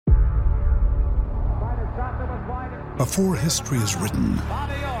Before history is written,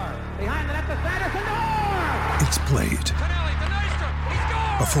 it's played.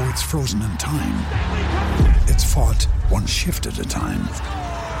 Before it's frozen in time, it's fought one shift at a time.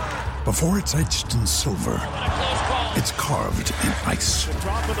 Before it's etched in silver, it's carved in ice.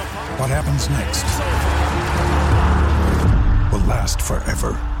 What happens next will last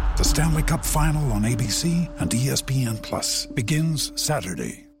forever. The Stanley Cup Final on ABC and ESPN Plus begins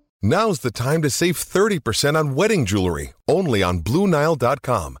Saturday. Now's the time to save 30% on wedding jewelry, only on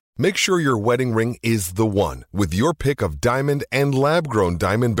BlueNile.com. Make sure your wedding ring is the one with your pick of diamond and lab-grown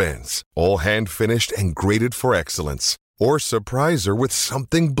diamond bands, all hand-finished and graded for excellence. Or surprise her with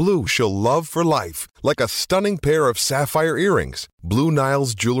something blue she'll love for life, like a stunning pair of sapphire earrings. Blue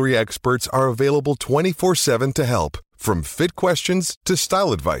Nile's jewelry experts are available 24/7 to help, from fit questions to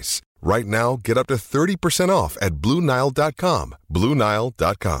style advice. Right now, get up to 30% off at BlueNile.com.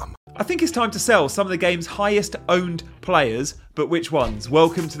 BlueNile.com. I think it's time to sell some of the game's highest owned players, but which ones?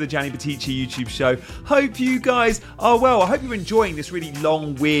 Welcome to the Gianni Battici YouTube show. Hope you guys are well. I hope you're enjoying this really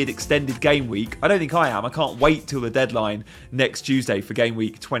long, weird, extended game week. I don't think I am. I can't wait till the deadline next Tuesday for game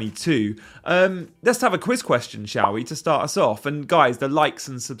week 22. Let's have a quiz question, shall we, to start us off? And guys, the likes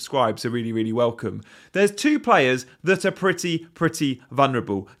and subscribes are really, really welcome. There's two players that are pretty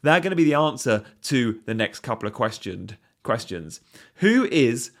vulnerable. They're going to be the answer to the next couple of questions. Who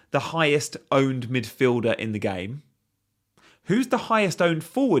is the highest owned midfielder in the game? Who's the highest owned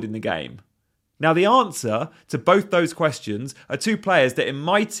forward in the game? Now, the answer to both those questions are two players that in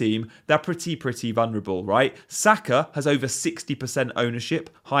my team, they're pretty vulnerable, right? Saka has over 60% ownership,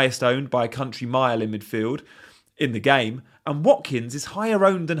 highest owned by a country mile in midfield in the game. And Watkins is higher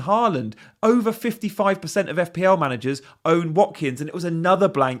owned than Haaland. Over 55% of FPL managers own Watkins, and it was another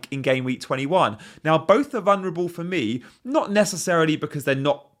blank in game week 21. Now, both are vulnerable for me, not necessarily because they're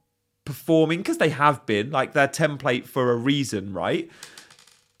not performing, because they have been, like their template for a reason, right?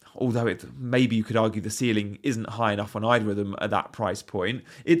 Although maybe you could argue the ceiling isn't high enough on either of them at that price point.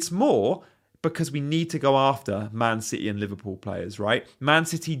 It's more because we need to go after Man City and Liverpool players, right? Man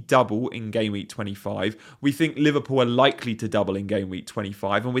City double in game week 25. We think Liverpool are likely to double in game week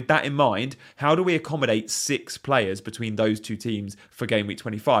 25. And with that in mind, how do we accommodate 6 players between those two teams for game week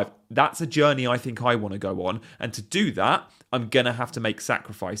 25? That's a journey I think I want to go on. And to do that, I'm going to have to make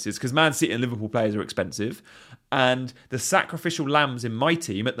sacrifices because Man City and Liverpool players are expensive. And the sacrificial lambs in my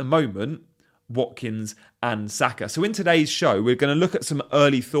team at the moment, Watkins and Saka. So in today's show, we're going to look at some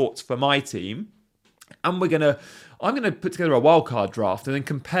early thoughts for my team. And I'm going to put together a wildcard draft and then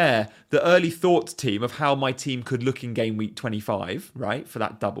compare the early thoughts team of how my team could look in game week 25, right, for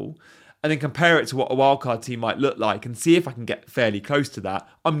that double. And then compare it to what a wildcard team might look like and see if I can get fairly close to that.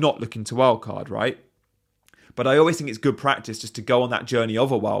 I'm not looking to wildcard, right? But I always think it's good practice just to go on that journey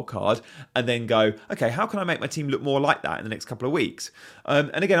of a wild card and then go, okay, how can I make my team look more like that in the next couple of weeks? And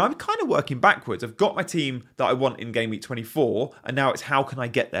again, I'm kind of working backwards. I've got my team that I want in game week 24, and now it's how can I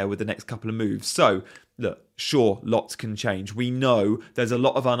get there with the next couple of moves? So, look, sure, lots can change. We know there's a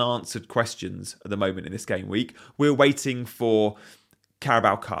lot of unanswered questions at the moment in this game week. We're waiting for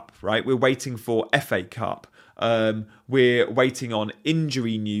Carabao Cup, right? We're waiting for FA Cup. We're waiting on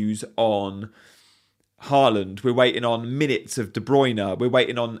injury news on Haaland. We're waiting on minutes of De Bruyne. We're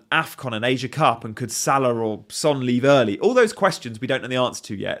waiting on AFCON and Asia Cup, and could Salah or Son leave early? All those questions we don't know the answer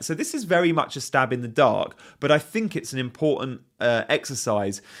to yet. So this is very much a stab in the dark, but I think it's an important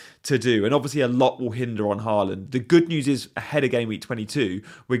exercise to do. And obviously a lot will hinder on Haaland. The good news is ahead of game week 22,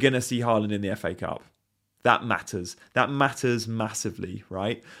 we're going to see Haaland in the FA Cup. That matters. That matters massively,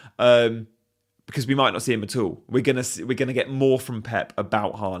 right? Because we might not see him at all. We're gonna get more from Pep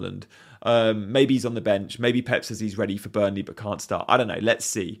about Haaland. Maybe he's on the bench. Maybe Pep says he's ready for Burnley but can't start. I don't know. Let's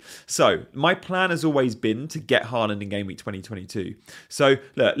see. So my plan has always been to get Haaland in game week 2022. So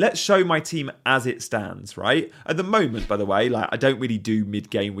look, let's show my team as it stands, right? At the moment, by the way, like I don't really do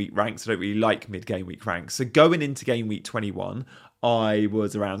mid-game week ranks. I don't really like mid-game week ranks. So going into game week 21, I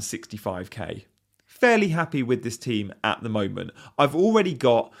was around 65k. Fairly happy with this team at the moment. I've already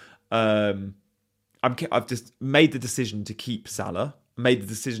got... I've just made the decision to keep Salah, made the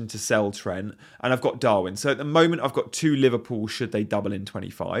decision to sell Trent, and I've got Darwin. So at the moment, I've got 2 Liverpool should they double in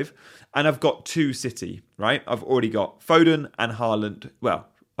 25, and I've got 2 City, right? I've already got Foden and Haaland. Well,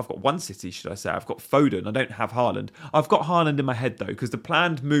 I've got 1 City, should I say. I've got Foden. I don't have Haaland. I've got Haaland in my head, though, because the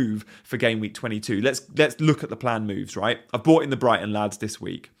planned move for game week 22, let's look at the planned moves, right? I've bought in the Brighton lads this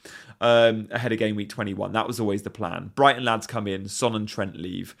week. Ahead of game week 21. That was always the plan. Brighton lads come in, Son and Trent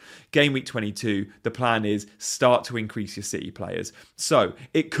leave. Game week 22, the plan is start to increase your City players. So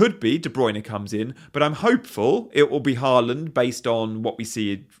it could be De Bruyne comes in, but I'm hopeful it will be Haaland based on what we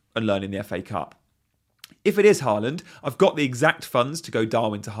see and learn in the FA Cup. If it is Haaland, I've got the exact funds to go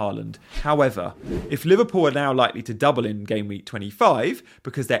Darwin to Haaland. However, if Liverpool are now likely to double in game week 25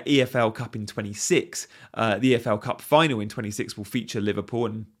 because their EFL Cup in 26, the EFL Cup final in 26 will feature Liverpool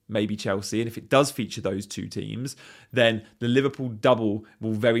and maybe Chelsea, and if it does feature those two teams, then the Liverpool double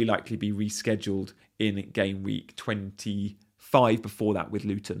will very likely be rescheduled in game week 25 before that with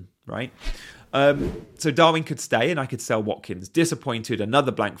Luton, right? So Darwin could stay and I could sell Watkins. Disappointed,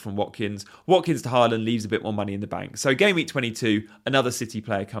 another blank from Watkins. Watkins to Haaland leaves a bit more money in the bank. So game week 22, another City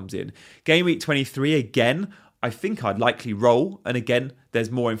player comes in. Game week 23, again, I think I'd likely roll. And again,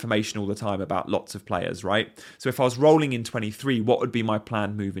 there's more information all the time about lots of players, right? So if I was rolling in 23, what would be my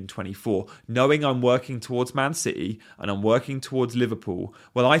planned move in 24? Knowing I'm working towards Man City and I'm working towards Liverpool,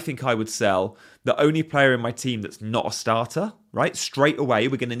 well, I think I would sell the only player in my team that's not a starter, right? Straight away,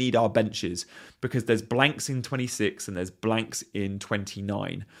 we're going to need our benches because there's blanks in 26 and there's blanks in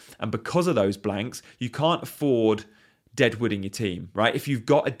 29. And because of those blanks, you can't afford deadwood in your team, right? If you've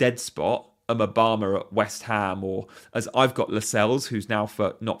got a dead spot, a Mabama at West Ham, or as I've got Lascelles, who's now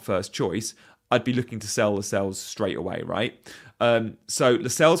not first choice, I'd be looking to sell Lascelles straight away, right? So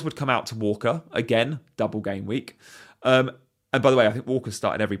Lascelles would come out to Walker, again, double game week. And by the way, I think Walker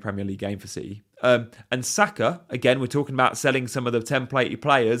started every Premier League game for City. And Saka, again, we're talking about selling some of the template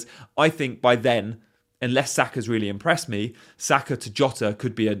players. I think by then, unless Saka's really impressed me, Saka to Jota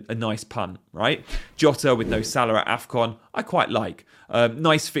could be a nice punt, right? Jota with no Salah at AFCON, I quite like.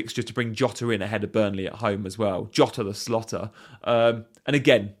 Nice fixture to bring Jota in ahead of Burnley at home as well. Jota the slotter. And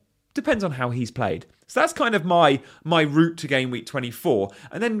again, depends on how he's played. So that's kind of my route to game week 24.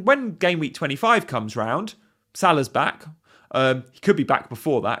 And then when game week 25 comes round, Salah's back. He could be back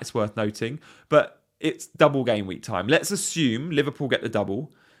before that, it's worth noting. But it's double game week time. Let's assume Liverpool get the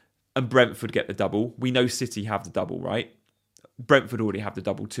double and Brentford get the double. We know City have the double, right? Brentford already have the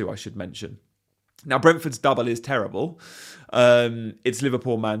double too, I should mention. Now, Brentford's double is terrible. It's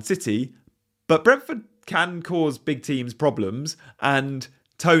Liverpool, Man City. But Brentford can cause big teams problems. And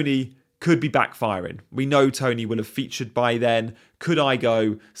Tony could be backfiring. We know Tony will have featured by then. Could I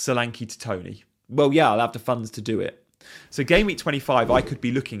go Solanke to Tony? Well, yeah, I'll have the funds to do it. So game week 25, I could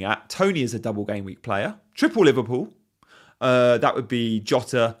be looking at Tony as a double game week player. Triple Liverpool. That would be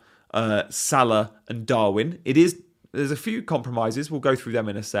Jota, Salah and Darwin. There's a few compromises. We'll go through them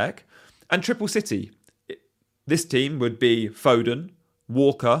in a sec. And triple City. This team would be Foden,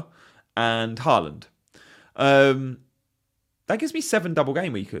 Walker and Haaland. That gives me 7 double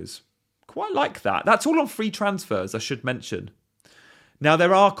game weekers. Quite like that. That's all on free transfers, I should mention. Now,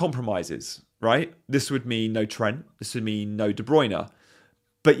 there are compromises, right? This would mean no Trent. This would mean no De Bruyne.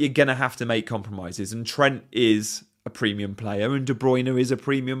 But you're going to have to make compromises. And Trent is a premium player and De Bruyne is a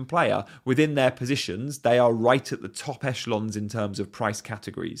premium player. Within their positions, they are right at the top echelons in terms of price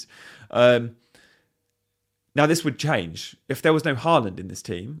categories. Now, this would change. If there was no Haaland in this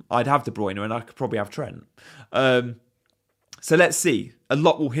team, I'd have De Bruyne and I could probably have Trent. So let's see. A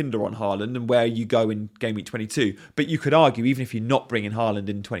lot will hinder on Haaland and where you go in game week 22. But you could argue, even if you're not bringing Haaland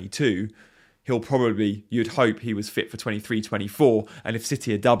in 22, you'd hope he was fit for 23, 24. And if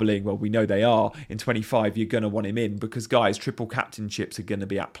City are doubling, well, we know they are, in 25, you're going to want him in because, guys, triple captain chips are going to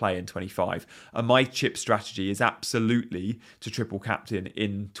be at play in 25. And my chip strategy is absolutely to triple captain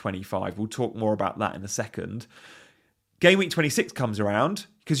in 25. We'll talk more about that in a second. Game week 26 comes around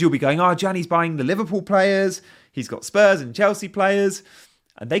because you'll be going, Gianni's buying the Liverpool players. He's got Spurs and Chelsea players.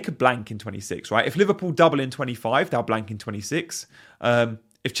 And they could blank in 26, right? If Liverpool double in 25, they'll blank in 26.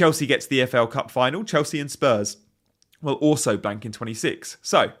 If Chelsea gets the EFL Cup final, Chelsea and Spurs will also blank in 26.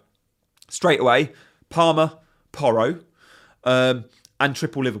 So, straight away, Palmer, Porro, and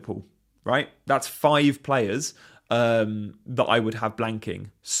triple Liverpool, right? That's 5 players that I would have blanking.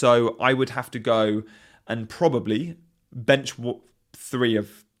 So, I would have to go and probably bench 3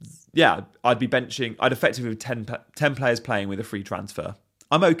 of... Yeah, I'd effectively have 10 players playing with a free transfer.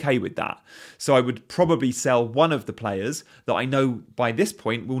 I'm okay with that. So I would probably sell one of the players that I know by this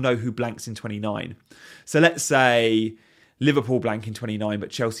point will know who blanks in 29. So let's say Liverpool blank in 29, but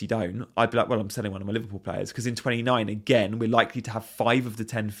Chelsea don't. I'd be like, well, I'm selling one of my Liverpool players because in 29, again, we're likely to have 5 of the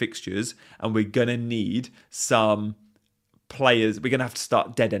 10 fixtures and we're going to need some players. We're going to have to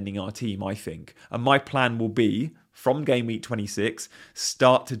start dead-ending our team, I think. And my plan will be, from game week 26,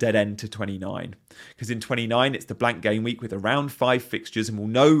 start to dead end to 29. Because in 29, it's the blank game week with around 5 fixtures, and we'll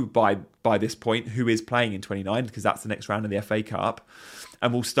know by this point who is playing in 29, because that's the next round of the FA Cup.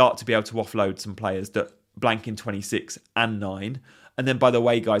 And we'll start to be able to offload some players that blank in 26 and 9. And then, by the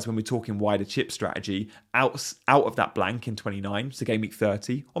way, guys, when we're talking wider chip strategy, out of that blank in 29, so game week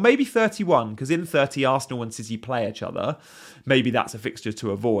 30, or maybe 31, because in 30, Arsenal and City play each other. Maybe that's a fixture to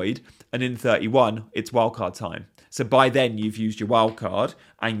avoid. And in 31, it's wildcard time. So by then, you've used your wildcard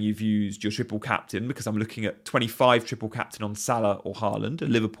and you've used your triple captain, because I'm looking at 25 triple captain on Salah or Haaland, a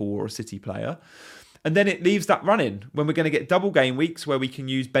Liverpool or a City player. And then it leaves that running when we're going to get double game weeks where we can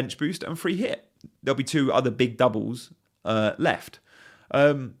use bench boost and free hit. There'll be 2 other big doubles left.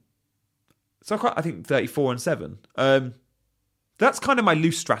 So I think 34 and 7. That's kind of my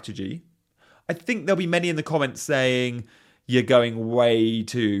loose strategy. I think there'll be many in the comments saying you're going way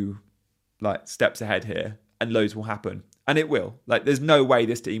too steps ahead here, and loads will happen. And it will. There's no way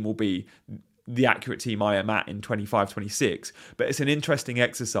this team will be the accurate team I am at in 25, 26. But it's an interesting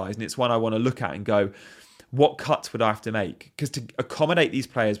exercise, and it's one I want to look at and go, what cuts would I have to make? Because to accommodate these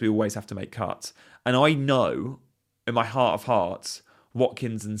players, we always have to make cuts. And I know, in my heart of hearts,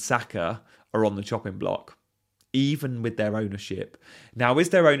 Watkins and Saka are on the chopping block, even with their ownership. Now, is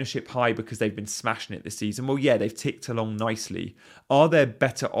their ownership high because they've been smashing it this season? Well, yeah, they've ticked along nicely. Are there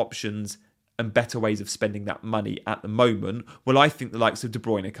better options and better ways of spending that money at the moment? Well, I think the likes of De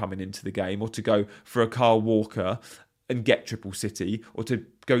Bruyne are coming into the game, or to go for a Kyle Walker and get triple City, or to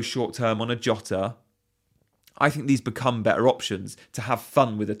go short term on a Jota. I think these become better options to have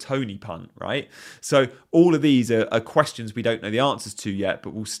fun with a Tony punt, right? So all of these are questions we don't know the answers to yet,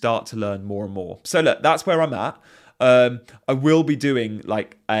 but we'll start to learn more and more. So look, that's where I'm at. I will be doing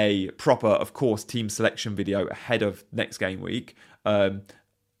a proper, of course, team selection video ahead of next game week, and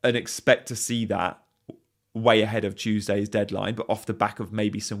expect to see that way ahead of Tuesday's deadline, but off the back of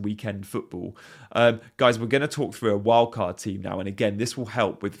maybe some weekend football. Guys, we're going to talk through a wildcard team now, and again, this will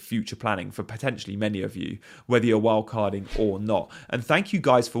help with future planning for potentially many of you, whether you're wildcarding or not. And thank you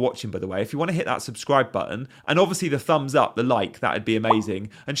guys for watching, by the way. If you want to hit that subscribe button, and obviously the thumbs up, the like, that would be amazing.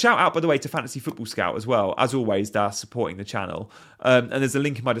 And shout out, by the way, to Fantasy Football Scout as well. As always, they're supporting the channel. And there's a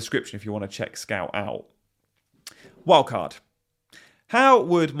link in my description if you want to check Scout out. Wildcard. How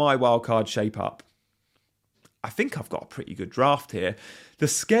would my wildcard shape up? I think I've got a pretty good draft here. The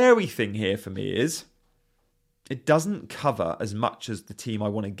scary thing here for me is it doesn't cover as much as the team I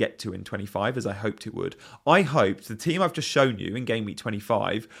want to get to in 25 as I hoped it would. I hoped the team I've just shown you in game week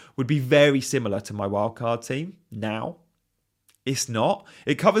 25 would be very similar to my wildcard team. Now, it's not.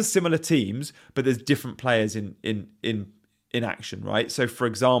 It covers similar teams, but there's different players in action, right? So, for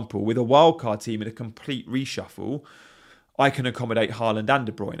example, with a wildcard team in a complete reshuffle, I can accommodate Haaland and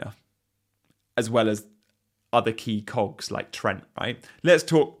De Bruyne, as well as other key cogs like Trent, right? Let's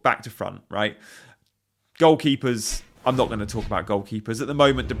talk back to front, right? Goalkeepers, I'm not going to talk about goalkeepers. At the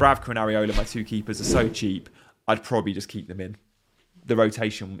moment, Dubravka and Areola, my 2 keepers, are so cheap, I'd probably just keep them in. The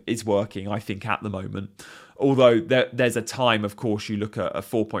rotation is working, I think, at the moment. Although there's a time, of course, you look at a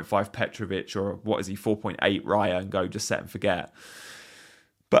 4.5 Petrovic or 4.8 Raya and go just set and forget.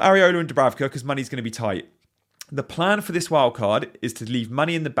 But Areola and Dubravka, because money's going to be tight. The plan for this wildcard is to leave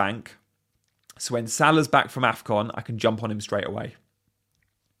money in the bank, so when Salah's back from AFCON, I can jump on him straight away.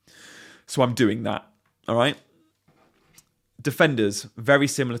 So I'm doing that, all right? Defenders, very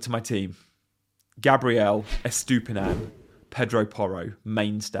similar to my team. Gabriel, Estupinan, Pedro Porro,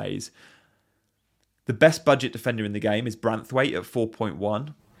 mainstays. The best budget defender in the game is Branthwaite at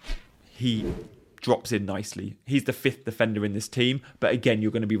 4.1. He drops in nicely. He's the 5th defender in this team, but again,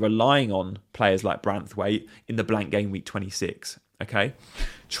 you're going to be relying on players like Branthwaite in the blank game week 26. Okay,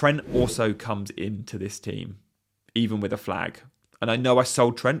 Trent also comes into this team, even with a flag. And I know I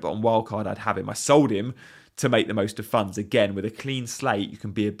sold Trent, but on wildcard I'd have him. I sold him to make the most of funds. Again, with a clean slate, you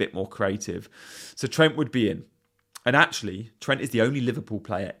can be a bit more creative. So Trent would be in. And actually, Trent is the only Liverpool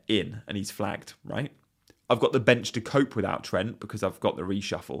player in, and he's flagged, right? I've got the bench to cope without Trent because I've got the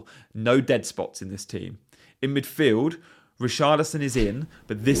reshuffle. No dead spots in this team. In midfield, Richarlison is in,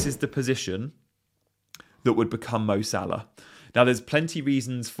 but this is the position that would become Mo Salah. Now, there's plenty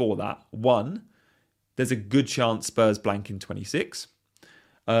reasons for that. One, there's a good chance Spurs blank in 26.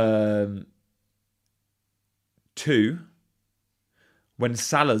 2, when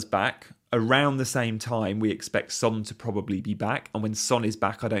Salah's back, around the same time, we expect Son to probably be back. And when Son is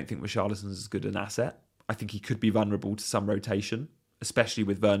back, I don't think Richarlison's as good an asset. I think he could be vulnerable to some rotation, especially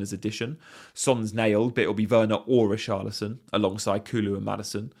with Werner's addition. Son's nailed, but it'll be Werner or Richarlison alongside Kulu and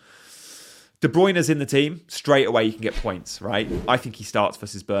Maddison. De Bruyne's in the team. Straight away, you can get points, right? I think he starts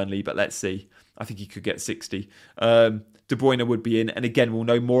versus Burnley, but let's see. I think he could get 60. De Bruyne would be in. And again, we'll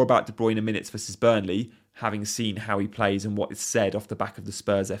know more about De Bruyne minutes versus Burnley, having seen how he plays and what is said off the back of the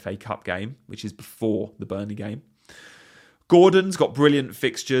Spurs FA Cup game, which is before the Burnley game. Gordon's got brilliant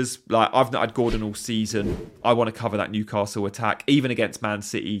fixtures. Like, I've not had Gordon all season. I want to cover that Newcastle attack. Even against Man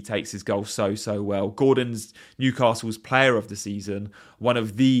City, he takes his goal so well. Gordon's Newcastle's player of the season, one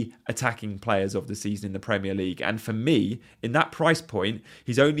of the attacking players of the season in the Premier League. And for me, in that price point,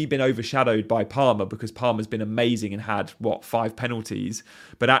 he's only been overshadowed by Palmer because Palmer's been amazing and had, 5 penalties.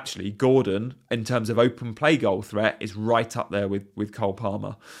 But actually, Gordon, in terms of open play goal threat, is right up there with Cole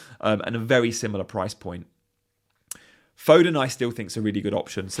Palmer. And a very similar price point. Foden, I still think, is a really good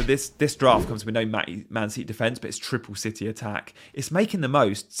option. So this draft comes with no Man City defence, but it's triple City attack. It's making the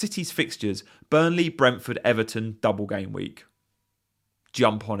most. City's fixtures, Burnley, Brentford, Everton, double game week.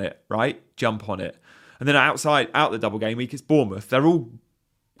 Jump on it, right? Jump on it. And then out the double game week, it's Bournemouth. They're all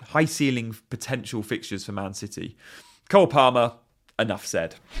high ceiling potential fixtures for Man City. Cole Palmer, enough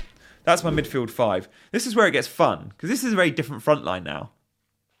said. That's my midfield 5. This is where it gets fun, because this is a very different front line now.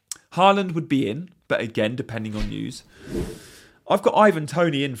 Haaland would be in, but again, depending on news. I've got Ivan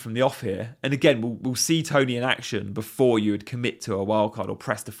Toney in from the off here. And again, we'll see Toney in action before you would commit to a wildcard or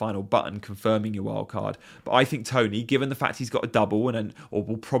press the final button confirming your wildcard. But I think Toney, given the fact he's got a double or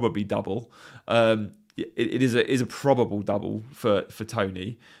will probably double, it is a probable double for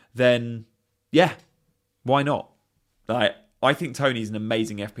Toney, then yeah, why not? Like, I think Toney's an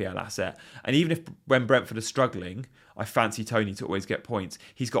amazing FPL asset. And even if when Brentford are struggling, I fancy Toney to always get points.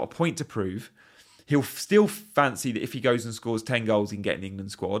 He's got a point to prove. He'll still fancy that if he goes and scores 10 goals, he can get in the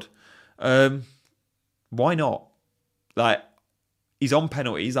England squad. Why not? Like, he's on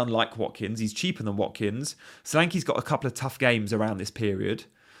penalties, unlike Watkins. He's cheaper than Watkins. Solanke's got a couple of tough games around this period.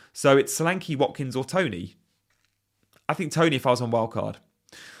 So it's Solanke, Watkins or Toney. I think Toney if I was on wildcard.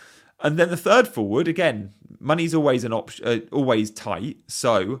 And then the third forward, again, money's always an option, always tight.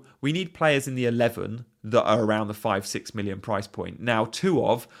 So we need players in the 11 that are around the 5-6 million price point. Now, 2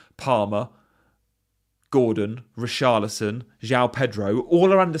 of Palmer, Gordon, Richarlison, João Pedro,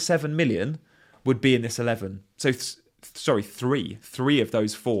 all are under 7 million, would be in this 11. So, 3 of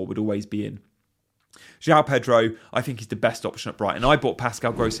those 4 would always be in. João Pedro, I think, is the best option at Brighton. I bought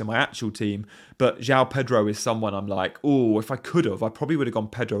Pascal Gross in my actual team, but João Pedro is someone I'm like, if I could have, I probably would have gone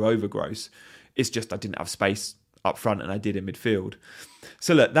Pedro over Gross. It's just I didn't have space up front and I did in midfield.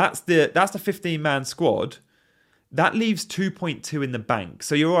 So look, that's the 15-man squad. That leaves 2.2 in the bank.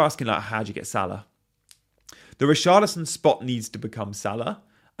 So you're asking, like, how do you get Salah? The Richarlison spot needs to become Salah,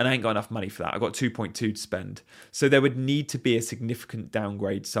 and I ain't got enough money for that. I've got 2.2 to spend. So there would need to be a significant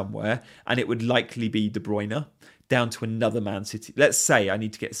downgrade somewhere, and it would likely be De Bruyne down to another Man City. Let's say I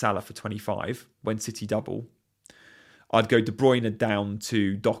need to get Salah for 25 when City double. I'd go De Bruyne down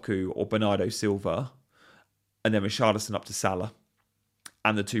to Doku or Bernardo Silva, and then Richarlison up to Salah,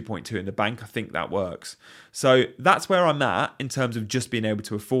 and the 2.2 in the bank. I think that works. So that's where I'm at in terms of just being able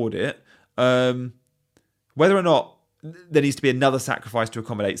to afford it. Whether or not there needs to be another sacrifice to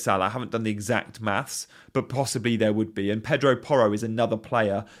accommodate Salah, I haven't done the exact maths, but possibly there would be. And Pedro Porro is another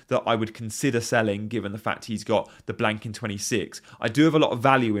player that I would consider selling given the fact he's got the blank in 26. I do have a lot of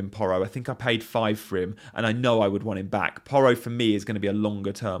value in Porro. I think I paid 5 for him, and I know I would want him back. Porro for me is going to be a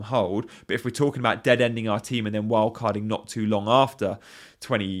longer term hold, but if we're talking about dead ending our team and then wildcarding not too long after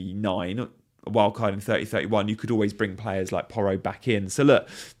 29, wildcard in 30-31, you could always bring players like Porro back in. So look,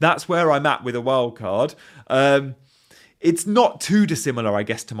 that's where I'm at with a wildcard. It's not too dissimilar, I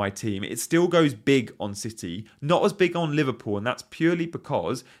guess, to my team. It still goes big on City, not as big on Liverpool, and that's purely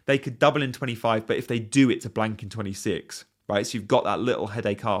because they could double in 25, but if they do, it's a blank in 26, right? So you've got that little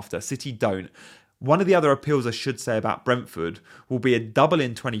headache after. City don't. One of the other appeals I should say about Brentford will be a double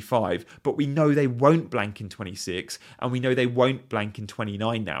in 25, but we know they won't blank in 26, and we know they won't blank in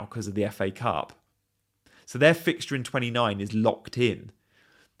 29 now because of the FA Cup. So their fixture in 29 is locked in.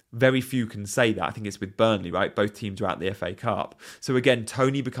 Very few can say that. I think it's with Burnley, right? Both teams are out the FA Cup. So again,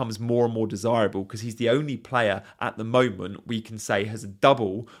 Toney becomes more and more desirable because he's the only player at the moment we can say has a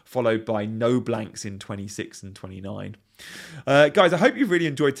double followed by no blanks in 26 and 29. Guys, I hope you've really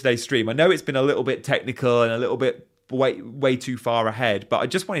enjoyed today's stream. I know it's been a little bit technical and a little bit way too far ahead, but I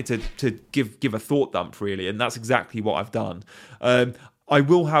just wanted to give a thought dump really, and that's exactly what I've done. I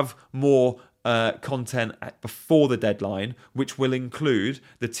will have more content before the deadline, which will include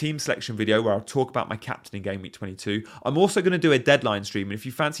the team selection video where I'll talk about my captain in game week 22. I'm also going to do a deadline stream, and if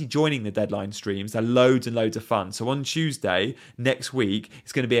you fancy joining the deadline streams, they're loads and loads of fun. So on Tuesday next week,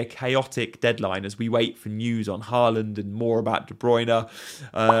 it's going to be a chaotic deadline as we wait for news on Haaland and more about De Bruyne.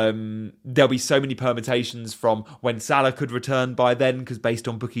 There'll be so many permutations from when Salah could return by then, because based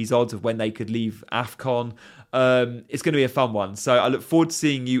on bookies' odds of when they could leave AFCON. It's going to be a fun one. So I look forward to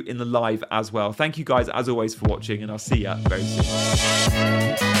seeing you in the live as well. Thank you guys as always for watching, and I'll see you very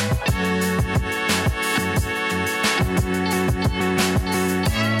soon.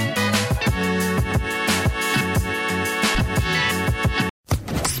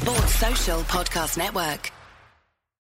 Official Podcast Network.